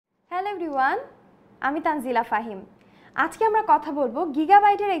Hello everyone, আমি তানজিলা ফাহিম। আজকে আমরা কথা বলবো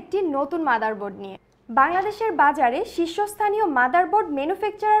গিগাবাইটের একটি নতুন মাদারবোর্ড নিয়ে। বাংলাদেশের বাজারে শীর্ষস্থানীয় মাদারবোর্ড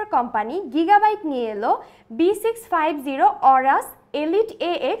ম্যানুফ্যাকচারার কোম্পানি গিগাবাইট নিয়ে এলো B650 AORUS Elite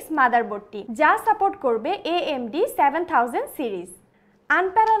AX মাদারবোর্ডটি, যা সাপোর্ট করবে AMD 7000 series.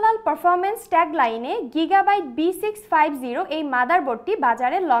 Unparalleled performance ট্যাগলাইনে gigabyte B650 এই মাদারবোর্ডটি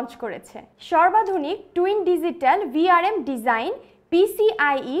বাজারে লঞ্চ করেছে। সর্বাধুনিক twin digital VRM design,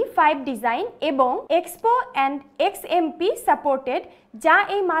 PCIe 5 design এবং EXPO অ্যান্ড XMP সাপোর্টেড, যা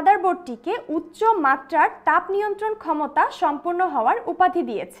এই মাদারবোর্ডটিকে উচ্চ মাত্রার তাপ নিয়ন্ত্রণ ক্ষমতা সম্পন্ন হওয়ার উপাধি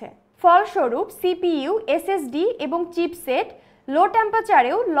দিয়েছে। ফলস্বরূপ CPU, SSD এবং চিপসেট লো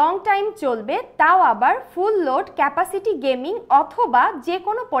টেম্পারেচারেও লং টাইম চলবে, তাও আবার ফুল লোড ক্যাপাসিটি গেমিং অথবা যে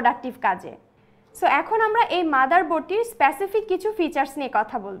কোনো প্রোডাক্টিভ কাজে। সো এখন আমরা এই মাদারবোর্ডটির স্পেসিফিক কিছু ফিচার্স নিয়ে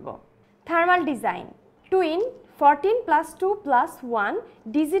কথা বলবো। Thermal design, twin 14+2+1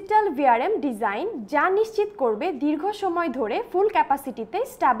 digital VRM design, যা নিশ্চিত করবে দীর্ঘ সময় ধরে ফুল ক্যাপাসিটিতে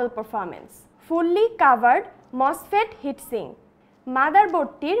stable performance. Fully covered MOSFET heatsink,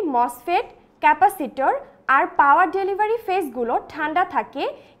 মাদারবোর্ডটির MOSFET, capacitor আর পাওয়ার ডেলিভারি ফেসগুলো ঠান্ডা থাকে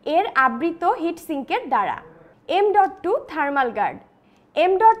এর আবৃত হিটসিঙ্কের দ্বারা। M.2 থার্মাল গার্ড,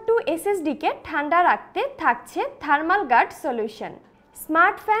 M.2 SSDকে ঠান্ডা রাখতে থাকছে thermal guard solution.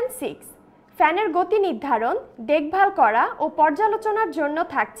 Smart fan 6, ফ্যানের গতি নির্ধারণ, দেখভাল করা ও পর্যালোচনার জন্য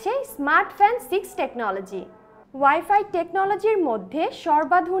থাকছে স্মার্ট ফ্যান 6 টেকনোলজি। ওয়াইফাই টেকনোলজির মধ্যে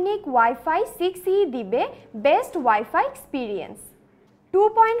সর্বাধুনিক ওয়াইফাই 6E দিবে best wifi experience.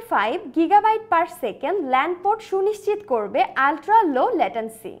 2.5 gigabyte per second land port সুনিশ্চিত করবে আলট্রা লো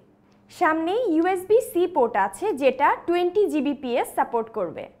ল্যাটেন্সি। সামনে USB C পোর্ট আছে, যেটা 20 Gbps সাপোর্ট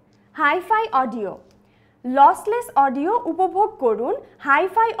করবে। হাইফাই অডিও, লসলেস অডিও উপভোগ করুন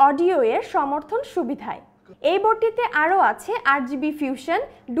হাইফাই অডিও এর সমর্থন সুবিধায়। এই বোর্ডটিতে আরও আছে RGB ফিউশন,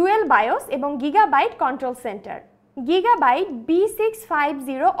 ডুয়েল বায়োস এবং gigabyte control centre. Gigabyte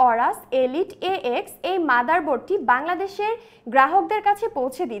B650 AORUS Elite AX এই মাদারবোর্ডটি বাংলাদেশের গ্রাহকদের কাছে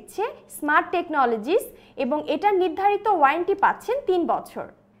পৌঁছে দিচ্ছে স্মার্ট টেকনোলজিস এবং এটার নির্ধারিত ওয়ারেন্টি পাচ্ছেন 3 বছর।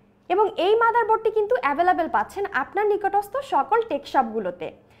 এবং এই মাদারবোর্ডটি কিন্তু অ্যাভেলেবেল পাচ্ছেন আপনার নিকটস্থ সকল take শপগুলোতে।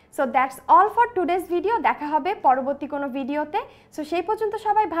 So that's all for today's video. দেখা হবে পরবর্তী কোনো ভিডিওতে। সো সেই পর্যন্ত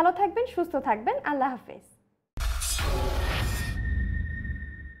সবাই ভালো থাকবেন, সুস্থ থাকবেন। আল্লাহ হাফেজ।